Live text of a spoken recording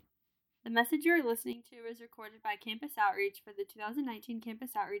The message you are listening to is recorded by Campus Outreach for the 2019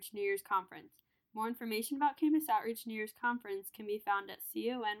 Campus Outreach New Year's Conference. More information about Campus Outreach New Year's Conference can be found at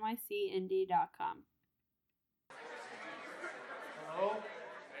conycindy.com. Hello?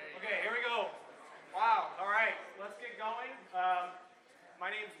 Okay, here we go. Wow, all right, let's get going.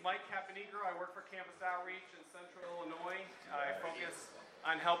 My name is Mike Caponegro. I work for Campus Outreach in Central Illinois. I focus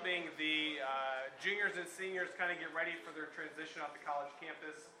on helping the juniors and seniors kind of get ready for their transition off the college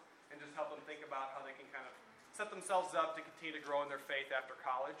campus and just help them think about how they can kind of set themselves up to continue to grow in their faith after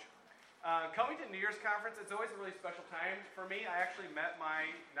college. Coming to New Year's Conference, it's always a really special time for me. I actually met my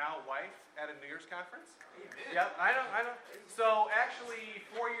now wife at a New Year's Conference. Yep, I know. So actually,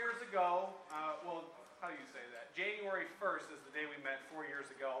 4 years ago, how do you say that? January 1st is the day we met 4 years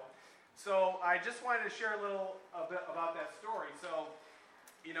ago. So I just wanted to share a bit about that story. So,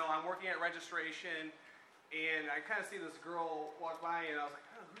 I'm working at registration, and I kind of see this girl walk by, and I was like,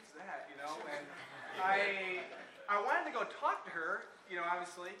 oh, who's that, And I wanted to go talk to her,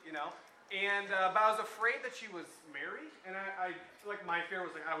 obviously, and but I was afraid that she was married, and I my fear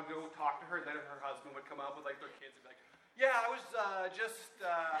was I would go talk to her, and then her husband would come up with their kids and be like, yeah, I was I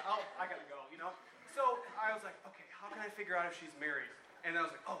gotta go, So I was like, okay, how can I figure out if she's married? And I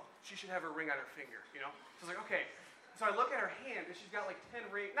was like, oh, she should have her ring on her finger, So I was like, okay. So I look at her hand, and she's got 10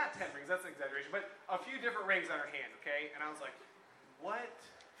 rings, not 10 rings, that's an exaggeration, but a few different rings on her hand, okay? And I was like, what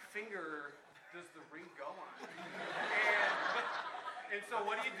finger does the ring go on? And so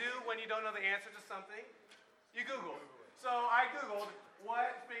what do you do when you don't know the answer to something? You Google. So I Googled,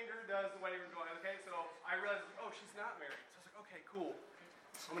 what finger does the wedding ring go on? Okay, so I realized, oh, she's not married. So I was like, okay, cool.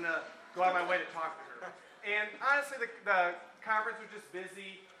 I'm going to go out of my way to talk to her. And honestly, the conference was just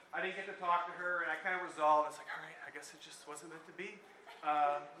busy. I didn't get to talk to her, and I kind of resolved. I was like, all right, I guess it just wasn't meant to be.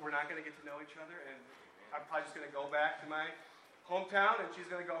 We're not going to get to know each other, and I'm probably just going to go back to my hometown, and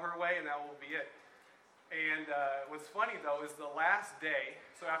she's going to go her way, and that will be it. And what's funny, though, is the last day,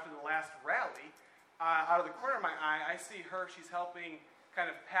 so after the last rally, out of the corner of my eye, I see her. She's helping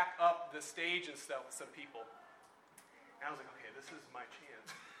kind of pack up the stage and stuff with some people. And I was like, okay, this is my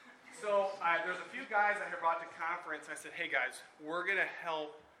chance. So there's a few guys I had brought to conference. I said, hey, guys, we're going to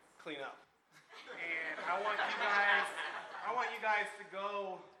help clean up. And I want you guys to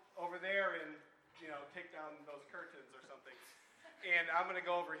go over there and, take down those curtains or something. And I'm going to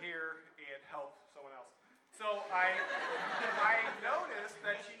go over here and help someone else. So I noticed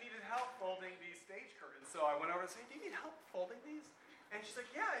that she needed help folding these stage curtains. So I went over and said, do you need help folding these? And she's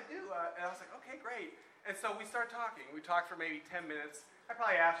like, yeah, I do. And I was like, okay, great. And so we started talking. We talked for maybe 10 minutes. I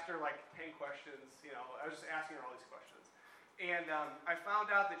probably asked her 10 questions. I was just asking her all these questions. And I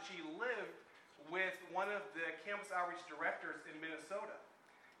found out that she lived with one of the campus outreach directors in Minnesota.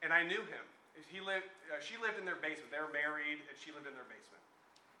 And I knew him. She lived in their basement. They were married, and she lived in their basement.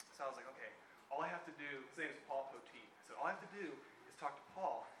 So I was like, okay, all I have to do, his name is Paul Poteet. I said, all I have to do is talk to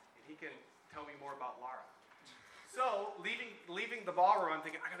Paul, and he can tell me more about Laura. So leaving the ballroom, I'm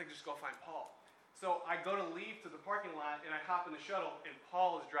thinking, I gotta just go find Paul. So I go to leave to the parking lot, and I hop in the shuttle, and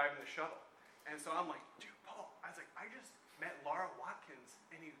Paul is driving the shuttle. And so I'm like, dude, Paul, I was like, I just met Laura Watkins.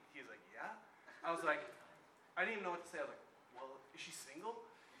 And he's like, yeah? I was like, I didn't even know what to say. I was like, well, is she single?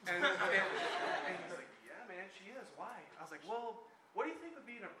 And he's like, yeah, man, she is. Why? I was like, well, what do you think would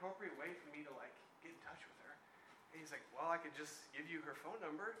be an appropriate way for me to get in touch with her? And he's like, well, I could just give you her phone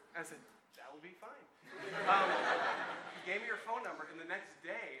number. I said, that would be fine. He gave me her phone number, and the next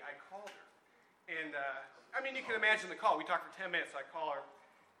day I called her. And you can imagine the call. We talked for 10 minutes, so I call her.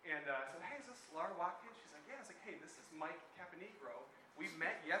 And I said, hey, is this Laura Watkins? She's like, yeah. I was like, hey, this is Mike Caponegro. We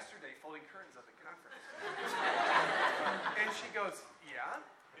met yesterday folding curtains at the conference. And she goes, yeah?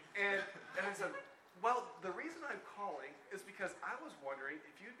 And I said, well, the reason I'm calling is because I was wondering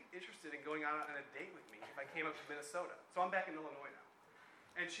if you'd be interested in going out on a date with me if I came up to Minnesota. So I'm back in Illinois now.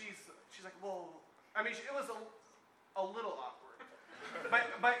 And she's like, well, it was a little awkward. But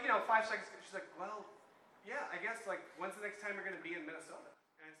 5 seconds, she's like, well, yeah, I guess, when's the next time you're going to be in Minnesota?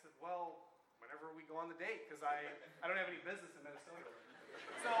 And I said, well, whenever we go on the date, because I don't have any business in Minnesota.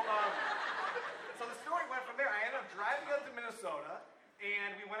 So the story went from there. I ended up driving up to Minnesota,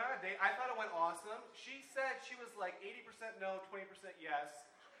 and we went on a date. I thought it went awesome. She said she was 80% no, 20% yes.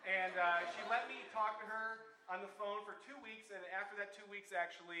 And she let me talk to her on the phone for 2 weeks, and after that 2 weeks,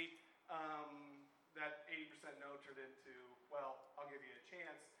 actually, that 80% no turned into, well, I'll give you a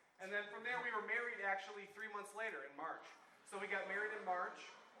chance. And then from there, we were married actually 3 months later in March. So we got married in March.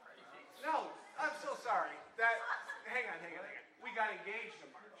 No, I'm so sorry. Hang on. We got engaged in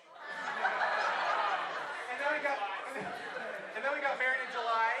March. And then we got married in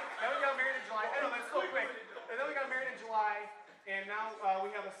July. I know, that's so quick. And then we got married in July, And now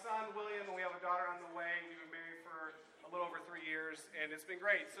we have a son, William, and we have a daughter on the way. We've been married for a little over 3 years, and it's been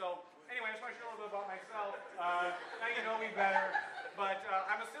great. So anyway, I just want to share a little bit about myself. Now you know me better. But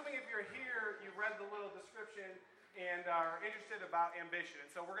I'm assuming if you're here, you read the little description and are interested about ambition. And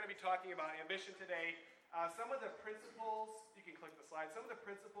so we're going to be talking about ambition today. Some of the principles, you can click the slide, some of the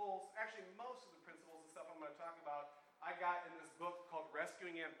principles, actually most of the principles and stuff I'm going to talk about, I got in this book called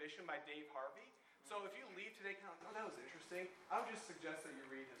Rescuing Ambition by Dave Harvey. So if you leave today kind of, oh, that was interesting, I would just suggest that you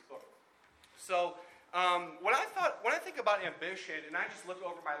read his book. So when I think about ambition and I just look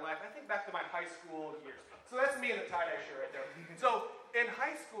over my life, I think back to my high school years. So that's me in the tie-dye shirt right there. So in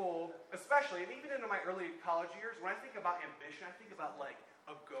high school, especially, and even into my early college years, when I think about ambition, I think about like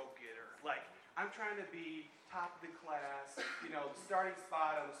a go-getter. Like I'm trying to be top of the class, starting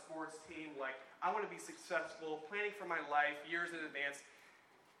spot on the sports team. Like I want to be successful, planning for my life years in advance.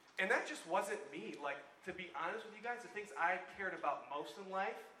 And that just wasn't me. Like, to be honest with you guys, the things I cared about most in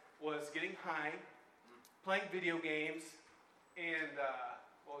life was getting high, playing video games, and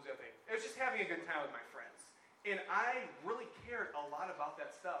what was the other thing? It was just having a good time with my friends. And I really cared a lot about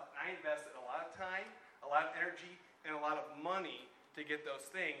that stuff. And I invested a lot of time, a lot of energy, and a lot of money to get those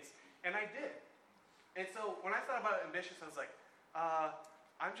things. And I did. And so when I thought about ambitious, I was like,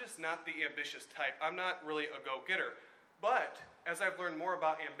 I'm just not the ambitious type. I'm not really a go-getter. But as I've learned more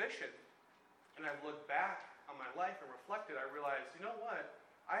about ambition, and I've looked back on my life and reflected, I realized, you know what?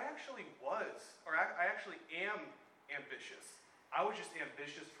 I actually am ambitious. I was just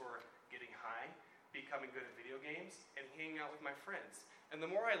ambitious for getting high, becoming good at video games, and hanging out with my friends. And the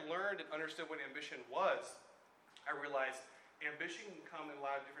more I learned and understood what ambition was, I realized ambition can come in a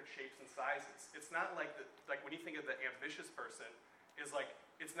lot of different shapes and sizes. It's not like when you think of the ambitious person,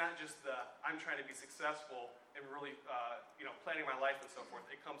 it's not just I'm trying to be successful and really planning my life and so forth.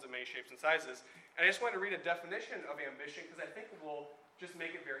 It comes in many shapes and sizes. And I just wanted to read a definition of ambition because I think it will just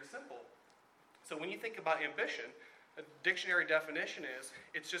make it very simple. So when you think about ambition, a dictionary definition is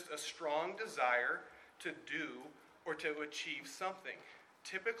it's just a strong desire to do or to achieve something,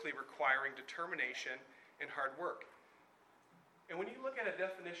 typically requiring determination and hard work. And when you look at a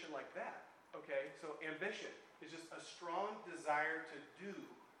definition like that, okay, so ambition is just a strong desire to do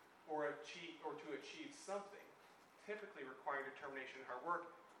or to achieve something, typically requiring determination and hard work.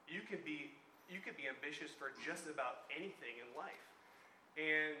 You could be ambitious for just about anything in life.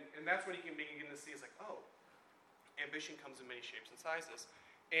 And that's when you can begin to see is like, oh, ambition comes in many shapes and sizes.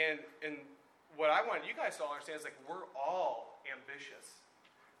 And what I want you guys to all understand is like we're all ambitious.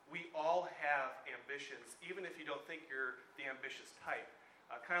 We all have ambitions, even if you don't think you're the ambitious type.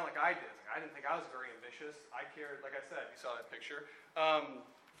 Kind of like I did. I didn't think I was very ambitious. I cared, like I said, you saw that picture.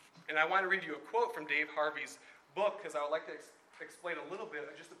 And I want to read you a quote from Dave Harvey's book because I would like to explain a little bit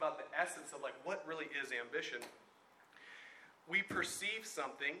just about the essence of like what really is ambition. We perceive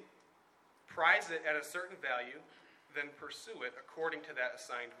something, prize it at a certain value, then pursue it according to that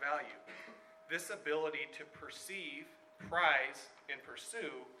assigned value. This ability to perceive, prize, and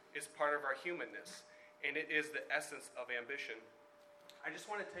pursue is part of our humanness, and it is the essence of ambition. I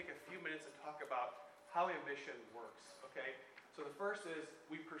just want to take a few minutes and talk about how ambition works, okay? So the first is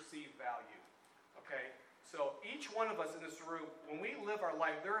we perceive value, okay? So each one of us in this room, when we live our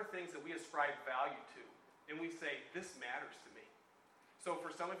life, there are things that we ascribe value to, and we say, this matters to me. So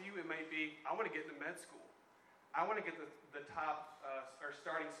for some of you, it might be, I want to get into med school. I want to get the top or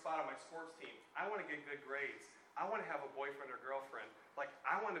starting spot on my sports team. I want to get good grades. I want to have a boyfriend or girlfriend. Like,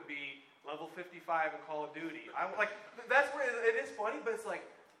 I want to be level 55 in Call of Duty. That's where it is funny, but it's like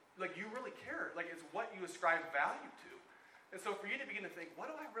you really care. Like, it's what you ascribe value to. And so for you to begin to think,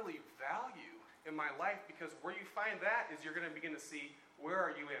 what do I really value in my life? Because where you find that is you're going to begin to see, where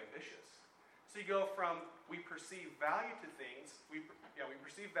are you ambitious? So you go from, we perceive value to things, we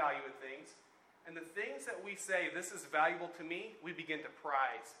perceive value in things, and the things that we say, this is valuable to me, we begin to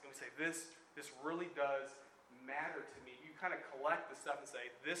prize. And we say, this really does matter to me. You kind of collect the stuff and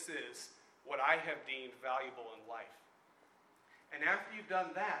say, this is what I have deemed valuable in life. And after you've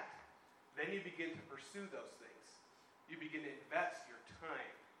done that, then you begin to pursue those things. You begin to invest your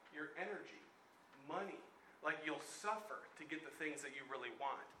time, your energy, money. Like you'll suffer to get the things that you really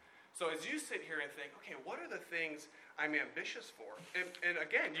want. So as you sit here and think, okay, what are the things I'm ambitious for? And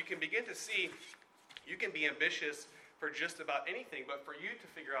again, you can begin to see, you can be ambitious for just about anything, but for you to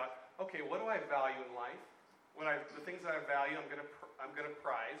figure out, okay, what do I value in life? The things that I value, I'm going to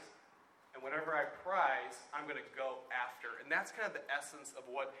prize. And whatever I prize, I'm going to go after. And that's kind of the essence of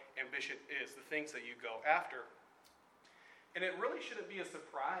what ambition is, the things that you go after. And it really shouldn't be a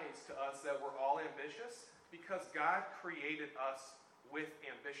surprise to us that we're all ambitious because God created us with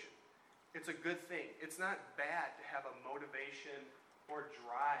ambition. It's a good thing. It's not bad to have a motivation or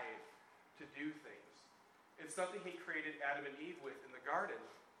drive to do things. It's something he created Adam and Eve with in the garden.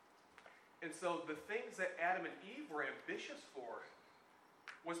 And so the things that Adam and Eve were ambitious for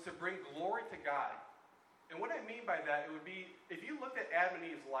was to bring glory to God. And what I mean by that, it would be, if you looked at Adam and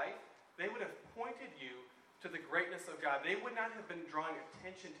Eve's life, they would have pointed you to the greatness of God. They would not have been drawing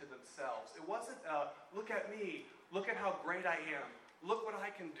attention to themselves. It wasn't, look at me, look at how great I am, look what I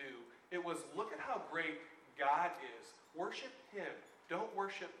can do. It was, look at how great God is. Worship him. Don't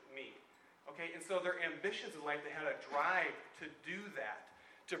worship me. Okay, and so their ambitions in life, they had a drive to do that,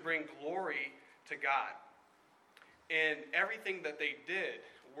 to bring glory to God. And everything that they did,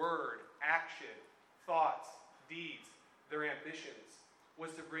 word, action, thoughts, deeds, their ambitions,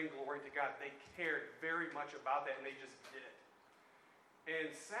 was to bring glory to God. They cared very much about that, and they just did it. And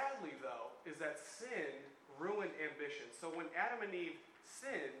sadly, though, is that sin ruined ambition. So when Adam and Eve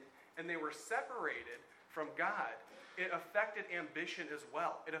sinned, and they were separated from God, it affected ambition as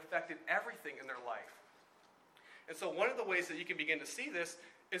well. It affected everything in their life. And so one of the ways that you can begin to see this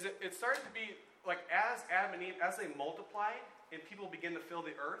is it started to be like as Adam and Eve, as they multiplied and people began to fill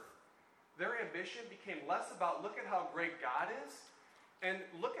the earth, their ambition became less about look at how great God is and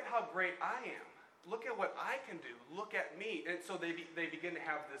look at how great I am. Look at what I can do. Look at me. And so they begin to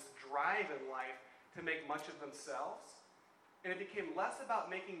have this drive in life to make much of themselves. And it became less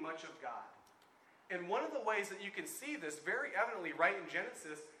about making much of God. And one of the ways that you can see this very evidently right in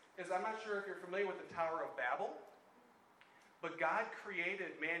Genesis is, I'm not sure if you're familiar with the Tower of Babel, but God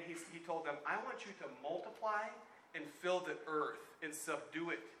created man. He told them, I want you to multiply and fill the earth and subdue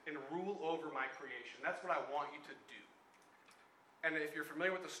it and rule over my creation. That's what I want you to do. And if you're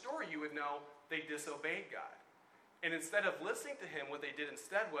familiar with the story, you would know they disobeyed God. And instead of listening to him, what they did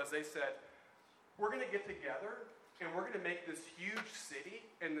instead was they said, we're going to get together and we're going to make this huge city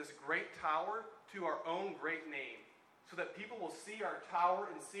and this great tower to our own great name so that people will see our tower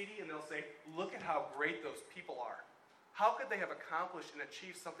and city and they'll say, look at how great those people are. How could they have accomplished and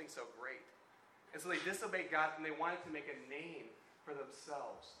achieved something so great? And so they disobeyed God and they wanted to make a name for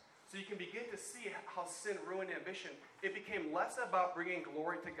themselves. So you can begin to see how sin ruined ambition. It became less about bringing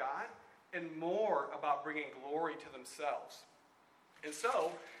glory to God and more about bringing glory to themselves. And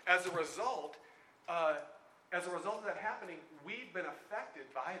so, as a result of that happening, we've been affected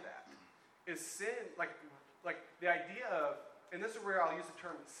by that. Is sin, like the idea of, and this is where I'll use the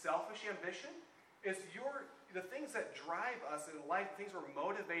term selfish ambition, is the things that drive us in life, things we're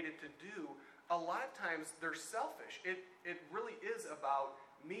motivated to do, a lot of times they're selfish. It really is about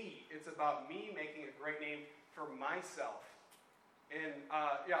me. It's about me making a great name for myself. And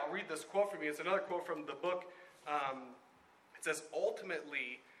I'll read this quote from you. It's another quote from the book. It says,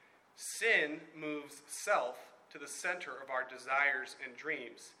 ultimately, sin moves self to the center of our desires and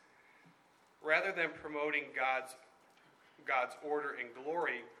dreams. Rather than promoting God's order and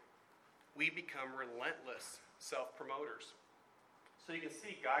glory, we become relentless self-promoters. So you can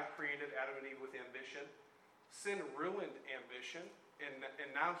see God created Adam and Eve with ambition. Sin ruined ambition. And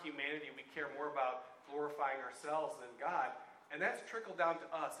now humanity, we care more about glorifying ourselves than God. And that's trickled down to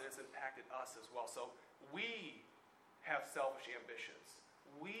us, and it's impacted us as well. So we have selfish ambitions.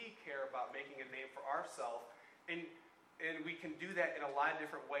 We care about making a name for ourselves. And we can do that in a lot of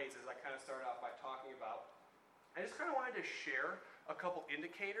different ways, as I kind of started off by talking about. I just kind of wanted to share a couple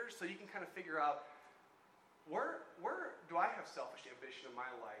indicators so you can kind of figure out where do I have selfish ambition in my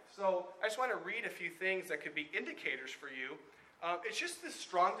life. So I just want to read a few things that could be indicators for you. It's just this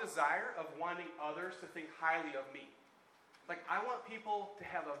strong desire of wanting others to think highly of me. Like, I want people to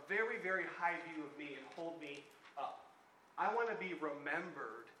have a very, very high view of me and hold me up. I want to be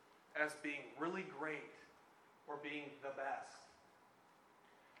remembered as being really great or being the best.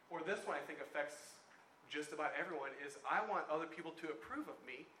 Or this one I think affects just about everyone is I want other people to approve of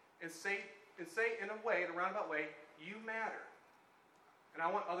me and say in a way, in a roundabout way, you matter. And I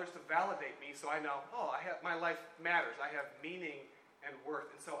want others to validate me so I know, my life matters. I have meaning and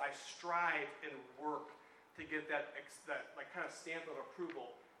worth. And so I strive and work to get that like kind of stamp of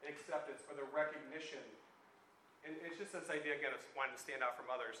approval and acceptance or the recognition. And it's just this idea, again, of wanting to stand out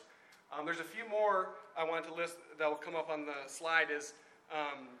from others. There's a few more I wanted to list that will come up on the slide is,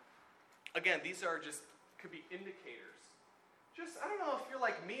 again, these are just, could be indicators. Just, I don't know if you're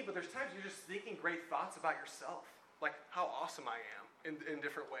like me, but there's times you're just thinking great thoughts about yourself. Like how awesome I am in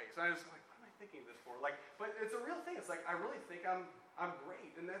different ways. And I was like, what am I thinking this for? Like, but it's a real thing. It's like, I really think I'm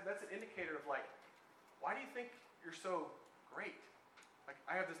great. And that's an indicator of like, why do you think you're so great? Like,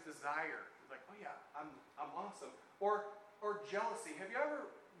 I have this desire. It's like, oh yeah, I'm awesome. Or jealousy. Have you ever,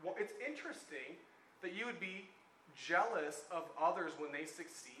 it's interesting that you would be jealous of others when they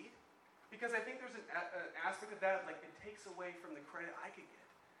succeed. Because I think there's an aspect of that, like it takes away from the credit I could get.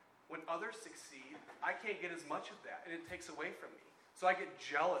 When others succeed, I can't get as much of that, and it takes away from me. So I get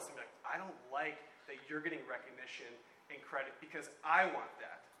jealous and be like, I don't like that you're getting recognition and credit because I want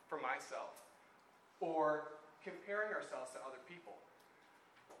that for myself. Or comparing ourselves to other people.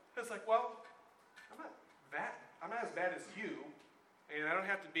 It's like, well, I'm not as bad as you, and I don't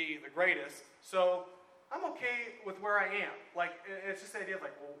have to be the greatest, so I'm okay with where I am. Like, it's just the idea of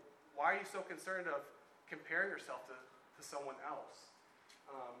like, well, why are you so concerned of comparing yourself to someone else?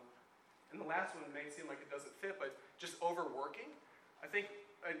 And the last one may seem like it doesn't fit, but just overworking. I think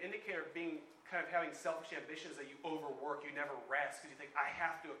an indicator of being kind of having selfish ambitions that you overwork, you never rest because you think, I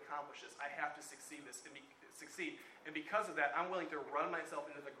have to accomplish this, I have to succeed. And because of that, I'm willing to run myself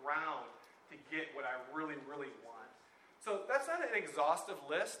into the ground to get what I really, really want. So that's not an exhaustive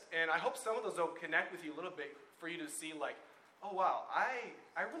list, and I hope some of those will connect with you a little bit for you to see like, oh wow, I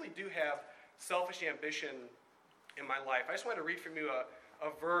really do have selfish ambition in my life. I just want to read from you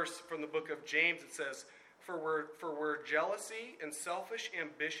a verse from the book of James. It says, For where jealousy and selfish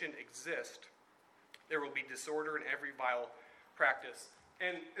ambition exist, there will be disorder in every vile practice.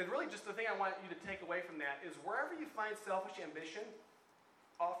 And really just the thing I want you to take away from that is wherever you find selfish ambition,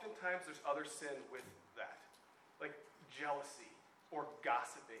 oftentimes there's other sin with that. Like jealousy or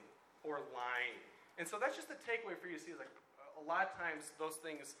gossiping or lying. And so that's just the takeaway for you to see is like a lot of times those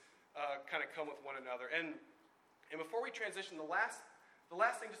things kind of come with one another. And before we transition, the last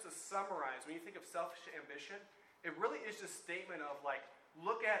thing just to summarize, when you think of selfish ambition, it really is just a statement of like,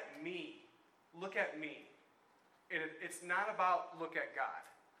 look at me. Look at me. And it's not about look at God.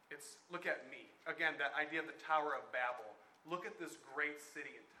 It's look at me. Again, that idea of the Tower of Babel. Look at this great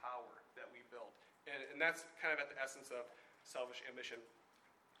city and tower that we built. And that's kind of at the essence of selfish ambition.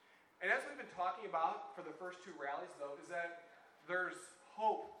 And as we've been talking about for the first two rallies, though, is that there's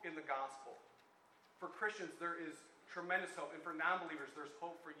hope in the gospel. For Christians, there is tremendous hope. And for non-believers, there's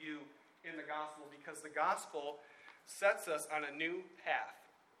hope for you in the gospel because the gospel sets us on a new path.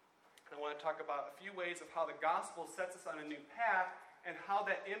 And I want to talk about a few ways of how the gospel sets us on a new path and how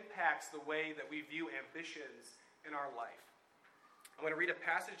that impacts the way that we view ambitions in our life. I'm going to read a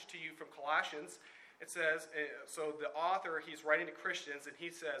passage to you from Colossians. It says, so the author, he's writing to Christians, and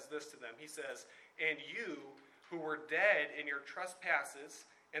he says this to them. He says, And you who were dead in your trespasses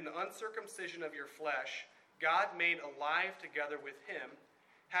and the uncircumcision of your flesh, God made alive together with him,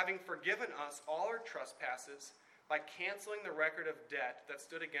 having forgiven us all our trespasses by canceling the record of debt that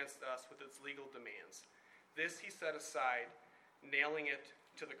stood against us with its legal demands. This he set aside, nailing it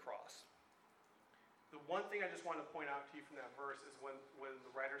to the cross. The one thing I just want to point out to you from that verse is when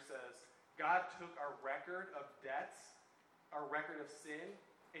the writer says, God took our record of debts, our record of sin,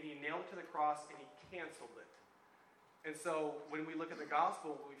 and he nailed it to the cross and he canceled it. And so when we look at the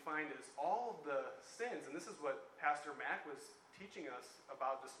gospel, what we find is all of the sins, and this is what Pastor Mac was teaching us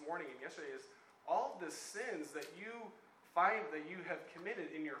about this morning and yesterday, is all of the sins that you find that you have committed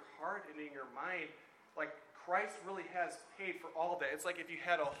in your heart and in your mind, like Christ really has paid for all of that. It's like if you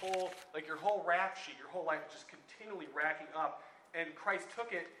had a whole, like your whole rap sheet, your whole life just continually racking up, and Christ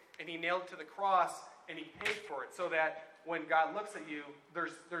took it and he nailed it to the cross and he paid for it so that when God looks at you,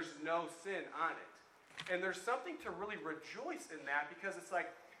 there's no sin on it. And there's something to really rejoice in that because it's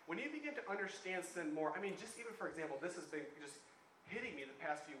like when you begin to understand sin more, I mean, just even for example, this has been just hitting me the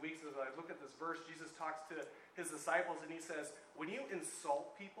past few weeks as I look at this verse. Jesus talks to his disciples and he says, when you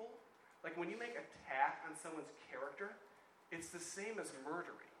insult people, like when you make an attack on someone's character, it's the same as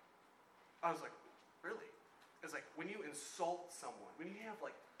murdering. I was like, really? It's like when you insult someone, when you have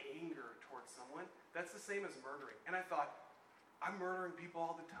like anger towards someone, that's the same as murdering. And I thought, I'm murdering people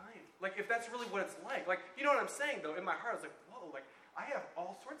all the time. Like if that's really what it's like you know what I'm saying though, in my heart I was like, whoa, like I have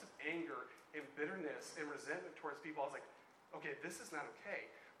all sorts of anger and bitterness and resentment towards people. I was like, okay, this is not okay.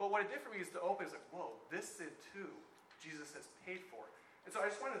 But what it did for me is to open, is like, whoa, this sin too, Jesus has paid for. And so I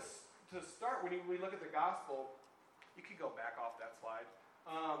just wanted to start, when we look at the gospel, you could go back off that slide.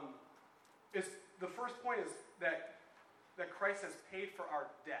 The first point is that Christ has paid for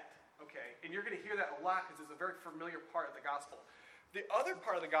our debt, okay? And you're going to hear that a lot because it's a very familiar part of the gospel. The other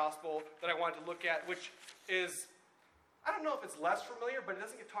part of the gospel that I wanted to look at, which is, I don't know if it's less familiar, but it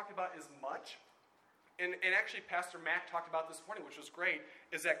doesn't get talked about as much. And actually, Pastor Mac talked about this morning, which was great,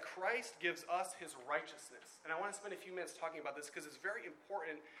 is that Christ gives us his righteousness. And I want to spend a few minutes talking about this because it's very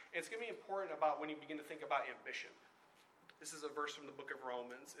important. And it's going to be important about when you begin to think about ambition. This is a verse from the book of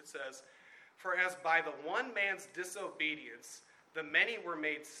Romans. It says, For as by the one man's disobedience the many were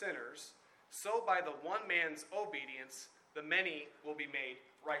made sinners, so by the one man's obedience the many will be made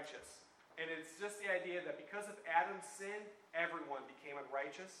righteous. And it's just the idea that because of Adam's sin, everyone became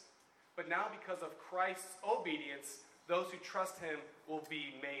unrighteous. but now because of Christ's obedience, those who trust him will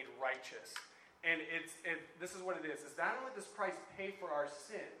be made righteous. And this is what it is not only does Christ pay for our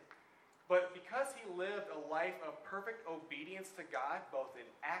sin, but because he lived a life of perfect obedience to God, both in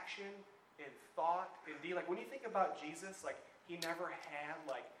action, in thought, in deed. Like when you think about Jesus, like he never had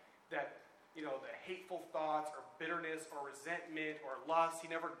like that, the hateful thoughts or bitterness or resentment or lust. He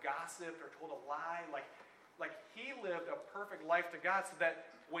never gossiped or told a lie. Like he lived a perfect life to God, so that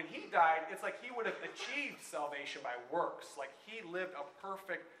when he died, it's like he would have achieved salvation by works. Like he lived a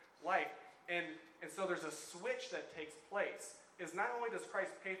perfect life. And so there's a switch that takes place. Is not only does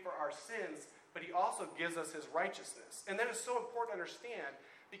Christ pay for our sins, but he also gives us his righteousness. And that is so important to understand,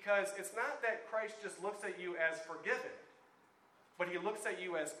 because it's not that Christ just looks at you as forgiven, but he looks at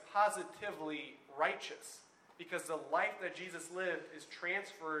you as positively righteous, because the life that Jesus lived is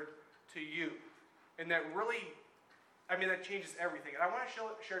transferred to you. And that really, that changes everything. And I want to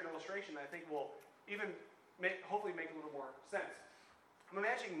share an illustration that I think will even hopefully make a little more sense. I'm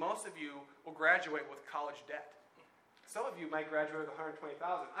imagining most of you will graduate with college debt. Some of you might graduate with $120,000.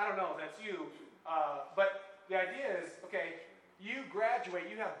 I don't know if that's you, but the idea is, okay, you graduate,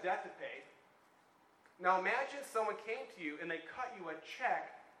 you have debt to pay. Now imagine someone came to you and they cut you a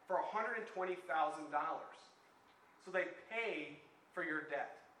check for $120,000. So they pay for your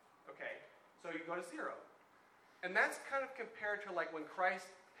debt, okay? So you go to zero. And that's kind of compared to like when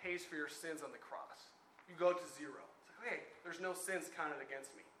Christ pays for your sins on the cross. You go to zero. It's like, okay, there's no sins counted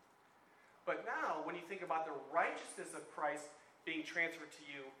against me. But now, when you think about the righteousness of Christ being transferred to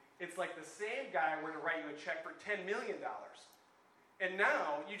you, it's like the same guy were to write you a check for $10 million. And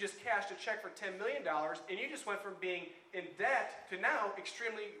now, you just cashed a check for $10 million, and you just went from being in debt to now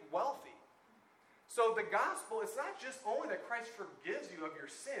extremely wealthy. So the gospel, it's not just only that Christ forgives you of your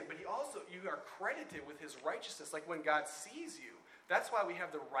sin, but you are credited with his righteousness. Like when God sees you, that's why we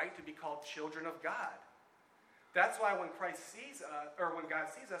have the right to be called children of God. That's why when God sees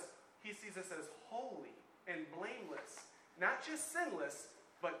us, he sees us as holy and blameless, not just sinless,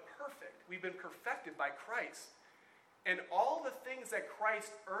 but perfect. We've been perfected by Christ. And all the things that Christ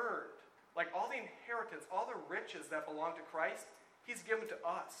earned, like all the inheritance, all the riches that belong to Christ, he's given to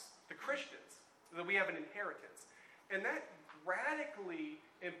us, the Christians, so that we have an inheritance. And that radically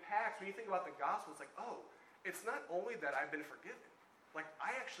impacts, when you think about the gospel, it's like, oh, it's not only that I've been forgiven. Like,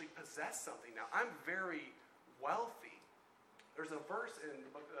 I actually possess something now. I'm very wealthy. There's a verse in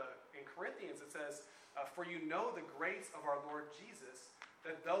Corinthians that says, for you know the grace of our Lord Jesus,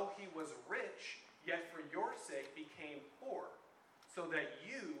 that though he was rich, yet for your sake became poor, so that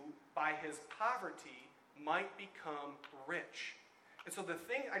you, by his poverty, might become rich. And so the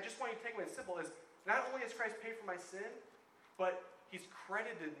thing I just want you to take away simple is, not only has Christ paid for my sin, but he's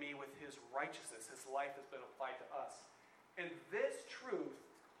credited me with his righteousness. His life has been applied to us. And this truth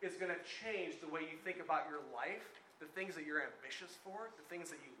is going to change the way you think about your life, the things that you're ambitious for, the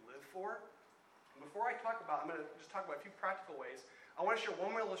things that you live for. And before I talk about, I'm going to just talk about a few practical ways. I want to share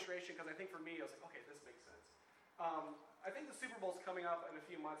one more illustration, because I think for me, I was like, okay, this makes sense. I think the Super Bowl's coming up in a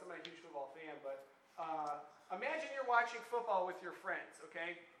few months. I'm not a huge football fan, but imagine you're watching football with your friends,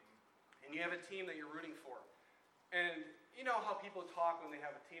 okay? And you have a team that you're rooting for. And you know how people talk when they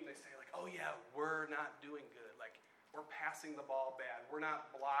have a team, they say like, oh yeah, we're not doing good. Like, we're passing the ball bad. We're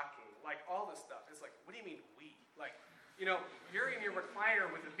not blocking. Like, all this stuff. It's like, what do you mean we? Like, you're in your recliner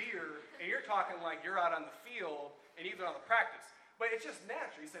with a beer, and you're talking like you're out on the field, and you've been on the practice. But it's just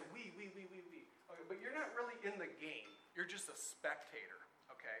natural. You say, we. Okay, but you're not really in the game. You're just a spectator,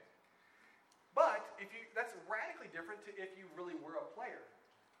 okay? But that's radically different to if you really were a player.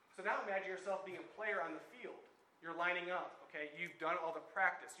 So now imagine yourself being a player on the field. You're lining up, okay? You've done all the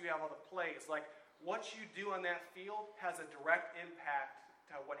practice. You have all the plays. Like, what you do on that field has a direct impact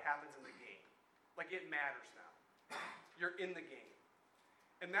to what happens in the game. Like, it matters now. You're in the game.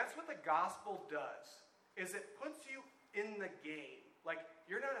 And that's what the gospel does, is it puts you in the game. Like,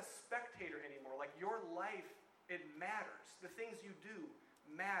 you're not a spectator anymore. Like, your life, it matters. The things you do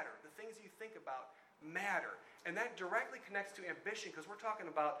matter. The things you think about matter. And that directly connects to ambition, because we're talking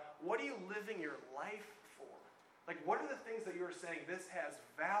about, what are you living your life for? Like, what are the things that you're saying, this has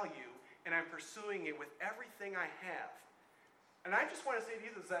value, and I'm pursuing it with everything I have? And I just want to say to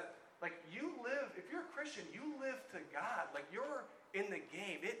you is that, like, you live, if you're a Christian, you live to God. Like, you're in the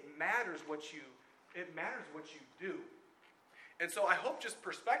game. It matters what you do. And so I hope just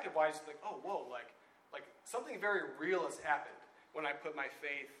perspective-wise, like, oh, whoa, like something very real has happened when I put my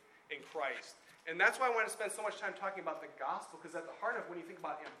faith in Christ. And that's why I want to spend so much time talking about the gospel, because at the heart of, when you think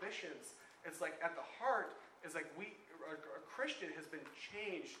about ambitions, it's like at the heart is like a Christian has been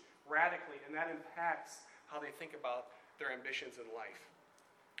changed radically, and that impacts how they think about their ambitions in life.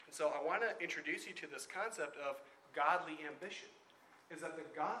 So I want to introduce you to this concept of godly ambition, is that the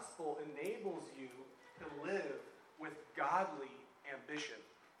gospel enables you to live with godly ambition.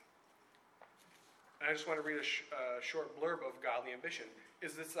 And I just want to read a short blurb of godly ambition.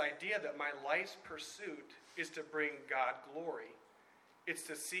 Is this idea that my life's pursuit is to bring God glory. It's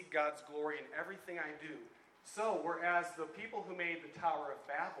to seek God's glory in everything I do. So, whereas the people who made the Tower of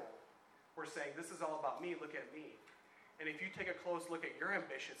Babel were saying, this is all about me, look at me. And if you take a close look at your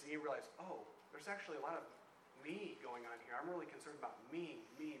ambitions and you realize, oh, there's actually a lot of me going on here. I'm really concerned about me.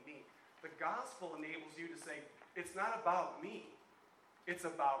 The gospel enables you to say, it's not about me. It's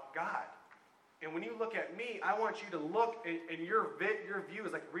about God. And when you look at me, I want you to look, and your view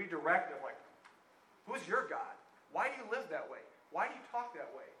is like redirective, like, who's your God? Why do you live that way? Why do you talk that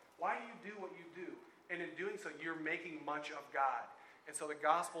way? Why do you do what you do? And in doing so, you're making much of God. And so the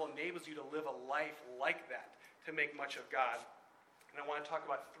gospel enables you to live a life like that, to make much of God. And I want to talk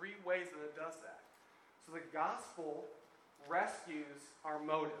about 3 ways that it does that. So the gospel rescues our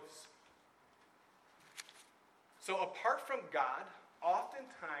motives. So apart from God,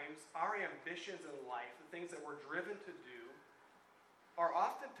 oftentimes our ambitions in life, the things that we're driven to do, are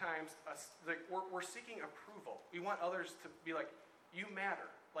oftentimes, we're seeking approval. We want others to be like, you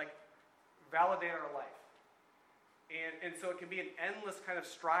matter. Like, validate our life. And so it can be an endless kind of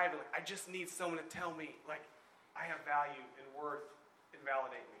strive. Like, I just need someone to tell me, like, I have value and worth and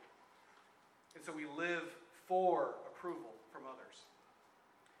validate me. And so we live for approval from others.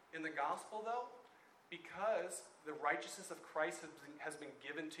 In the gospel, though, because the righteousness of Christ has been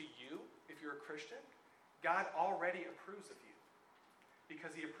given to you, if you're a Christian, God already approves of you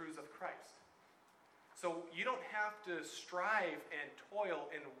because he approves of Christ. So you don't have to strive and toil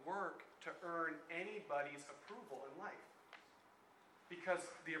and work to earn anybody's approval in life, because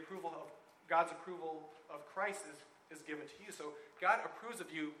the approval of God's approval of Christ is given to you. So God approves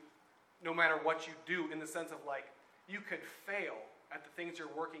of you no matter what you do, in the sense of, like, you could fail at the things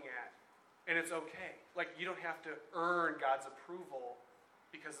you're working at, and it's okay. Like, you don't have to earn God's approval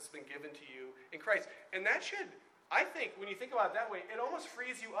because it's been given to you in Christ. And that should, I think, when you think about it that way, it almost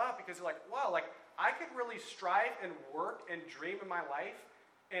frees you up, because you're like, wow, like, I could really strive and work and dream in my life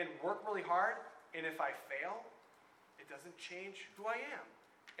and work really hard, and if I fail, it doesn't change who I am.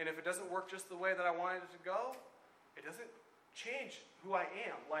 And if it doesn't work just the way that I wanted it to go, it doesn't change who I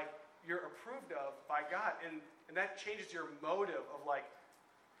am. Like, you're approved of by God, and that changes your motive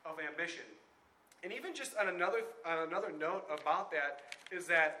of ambition. And even just on another note about that is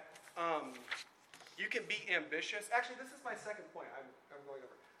that you can be ambitious. Actually, this is my second point I'm going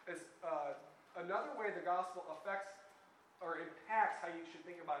over. Is another way the gospel affects or impacts how you should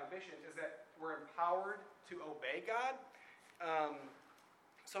think about ambition is that we're empowered to obey God.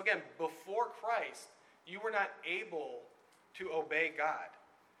 So again, before Christ, you were not able to obey God.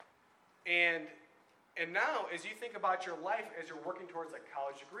 And now, as you think about your life, as you're working towards like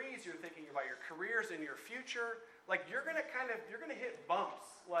college degrees, you're thinking about your careers and your future, like you're gonna hit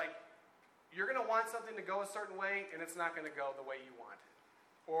bumps. Like, you're gonna want something to go a certain way, and it's not gonna go the way you want it.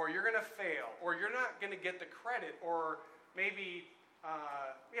 Or you're gonna fail, or you're not gonna get the credit, or maybe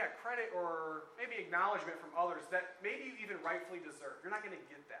credit, or maybe acknowledgement from others that maybe you even rightfully deserve. You're not gonna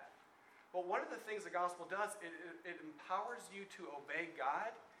get that. But one of the things the gospel does, it empowers you to obey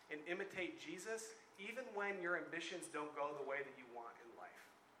God and imitate Jesus, even when your ambitions don't go the way that you want in life.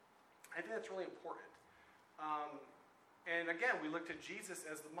 I think that's really important. And again, we look to Jesus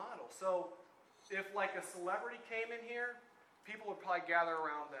as the model. So if like a celebrity came in here, people would probably gather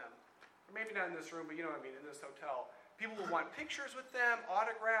around them. Or maybe not in this room, but you know what I mean, in this hotel. People would want pictures with them,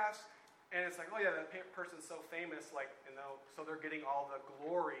 autographs, and it's like, oh yeah, that person's so famous, like, you know, so they're getting all the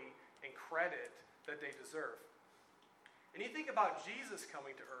glory and credit that they deserve. And you think about Jesus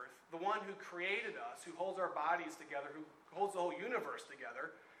coming to earth, the one who created us, who holds our bodies together, who holds the whole universe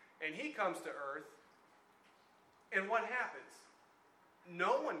together, and he comes to earth, and what happens?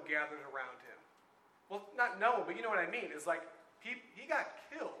 No one gathered around him. Well, not no one, but you know what I mean. It's like, he got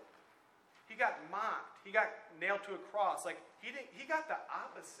killed. He got mocked. He got nailed to a cross. Like, he got the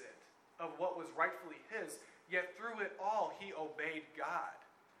opposite of what was rightfully his, yet through it all, he obeyed God.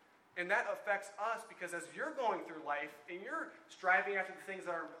 And that affects us, because as you're going through life and you're striving after the things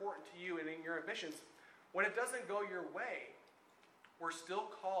that are important to you and in your ambitions, when it doesn't go your way, we're still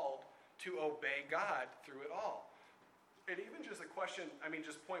called to obey God through it all. And even just a question,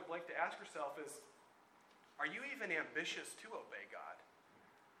 just point blank to ask yourself is, are you even ambitious to obey God?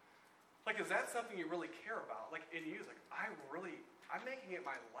 Like, is that something you really care about? Like, in you, it's like, I'm making it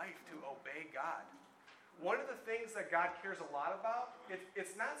my life to obey God. One of the things that God cares a lot about,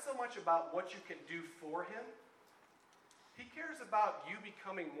 it's not so much about what you can do for him, He cares about you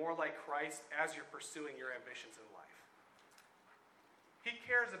becoming more like Christ as you're pursuing your ambitions in life. He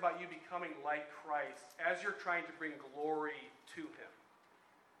cares about you becoming like Christ as you're trying to bring glory to him.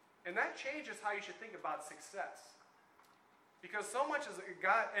 And that changes how you should think about success. Because so much as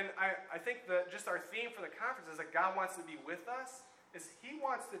God, and I think that just our theme for the conference is that God wants to be with us, is He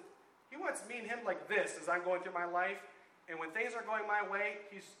wants me and him like this as I'm going through my life. And when things are going my way,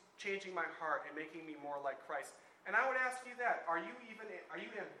 He's changing my heart and making me more like Christ. And I would ask you that, are you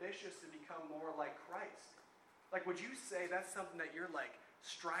ambitious to become more like Christ? Like, would you say that's something that you're like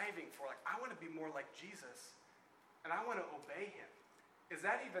striving for? Like, I want to be more like Jesus, and I want to obey him. Is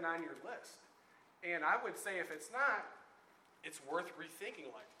that even on your list? And I would say if it's not, it's worth rethinking.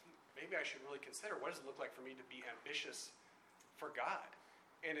 Like, maybe I should really consider, what does it look like for me to be ambitious for God?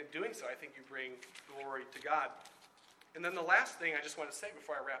 And in doing so, I think you bring glory to God. And then the last thing I just want to say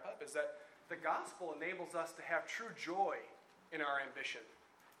before I wrap up is that the gospel enables us to have true joy in our ambition.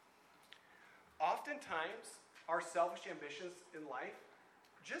 Oftentimes, our selfish ambitions in life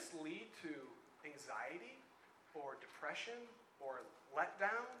just lead to anxiety or depression or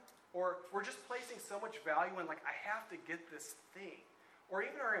letdown, or we're just placing so much value in, like, I have to get this thing. Or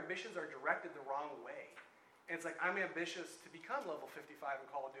even our ambitions are directed the wrong way. And it's like, I'm ambitious to become level 55 in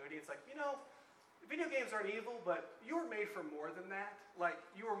Call of Duty. It's like, video games aren't evil, but you were made for more than that. Like,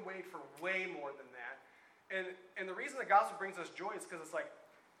 you were made for way more than that. And the reason the gospel brings us joy is because it's like,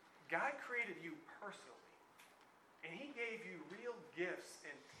 God created you personally. And he gave you real gifts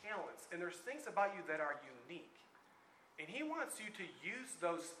and talents. And there's things about you that are unique. And he wants you to use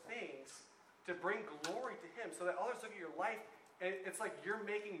those things to bring glory to him so that others look at your life and it's like you're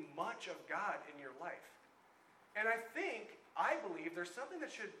making much of God in your life. And I believe there's something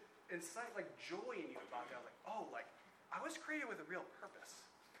that should incite like joy in you about that. Like, I was created with a real purpose.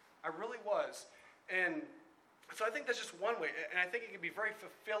 I really was. And so I think that's just one way. And I think it can be very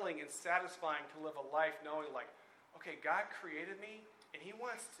fulfilling and satisfying to live a life knowing like, okay, God created me and he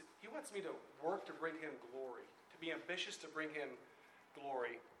wants me to work to bring him glory, to be ambitious to bring him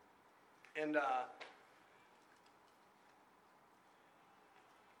glory. And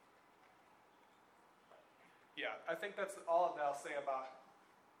I think that's all that I'll say about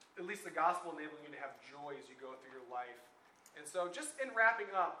at least the gospel enabling you to have joy as you go through your life. And so just in wrapping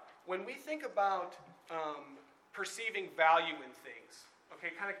up, when we think about perceiving value in things,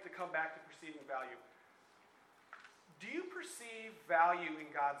 okay, kind of to come back to perceiving value, do you perceive value in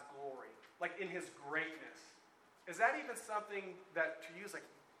God's glory, like in his greatness? Is that even something that to you is like,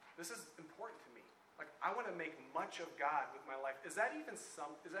 this is important to me? Like, I want to make much of God with my life. Is that even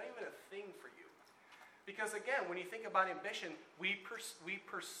a thing for you? Because again, when you think about ambition, we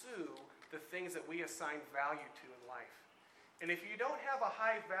pursue the things that we assign value to in life. And if you don't have a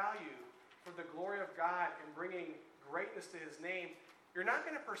high value for the glory of God and bringing greatness to his name, you're not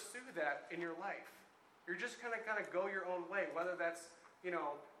going to pursue that in your life. You're just going to kind of go your own way, whether that's,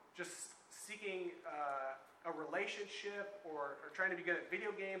 just seeking a relationship or trying to be good at video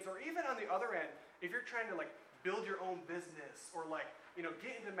games, or even on the other end, if you're trying to like build your own business or like,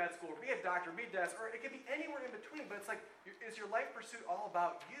 get into med school or be a doctor, be a dentist, or it could be anywhere in between, but it's like, is your life pursuit all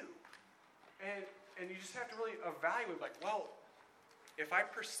about you? And you just have to really evaluate, like, well, if I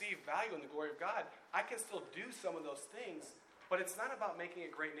perceive value in the glory of God, I can still do some of those things, but it's not about making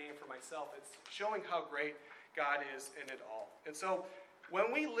a great name for myself. It's showing how great God is in it all. And so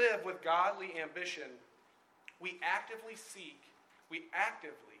when we live with godly ambition, we actively seek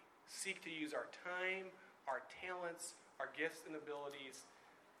to use our time, our talents, our gifts and abilities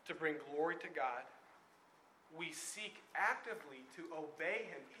to bring glory to God. We seek actively to obey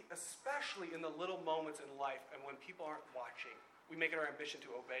him, especially in the little moments in life and when people aren't watching. We make it our ambition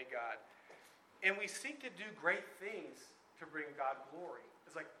to obey God. And we seek to do great things to bring God glory.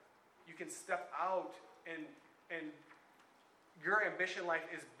 It's like you can step out and your ambition life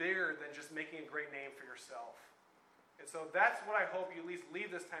is bigger than just making a great name for yourself. And so that's what I hope you at least leave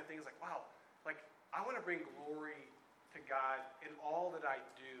this time thinking is like, wow, like I want to bring glory to God in all that I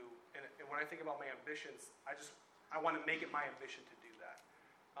do. And when I think about my ambitions, I want to make it my ambition to do that.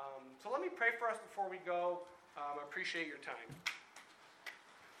 So let me pray for us before we go. I appreciate your time.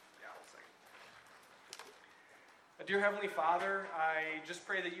 Dear Heavenly Father, I just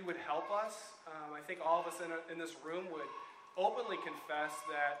pray that you would help us. I think all of us in this room would openly confess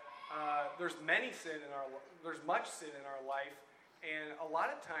that there's much sin in our life, and a lot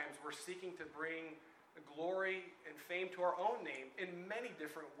of times we're seeking to bring glory and fame to our own name in many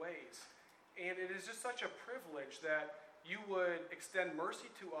different ways. And it is just such a privilege that you would extend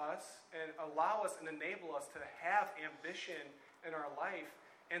mercy to us and allow us and enable us to have ambition in our life,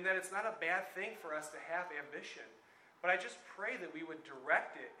 and that it's not a bad thing for us to have ambition. But I just pray that we would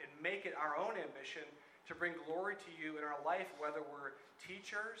direct it and make it our own ambition to bring glory to you in our life, whether we're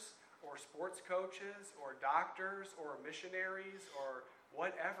teachers or sports coaches or doctors or missionaries or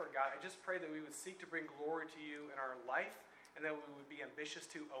whatever, God. I just pray that we would seek to bring glory to you in our life, and that we would be ambitious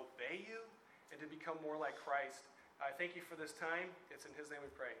to obey you and to become more like Christ. I thank you for this time. It's in his name we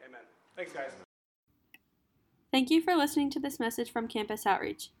pray. Amen. Thanks, guys. Thank you for listening to this message from Campus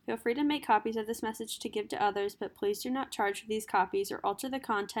Outreach. Feel free to make copies of this message to give to others, but please do not charge for these copies or alter the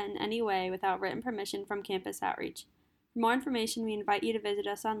content in any way without written permission from Campus Outreach. For more information, we invite you to visit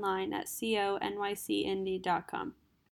us online at conycindy.com.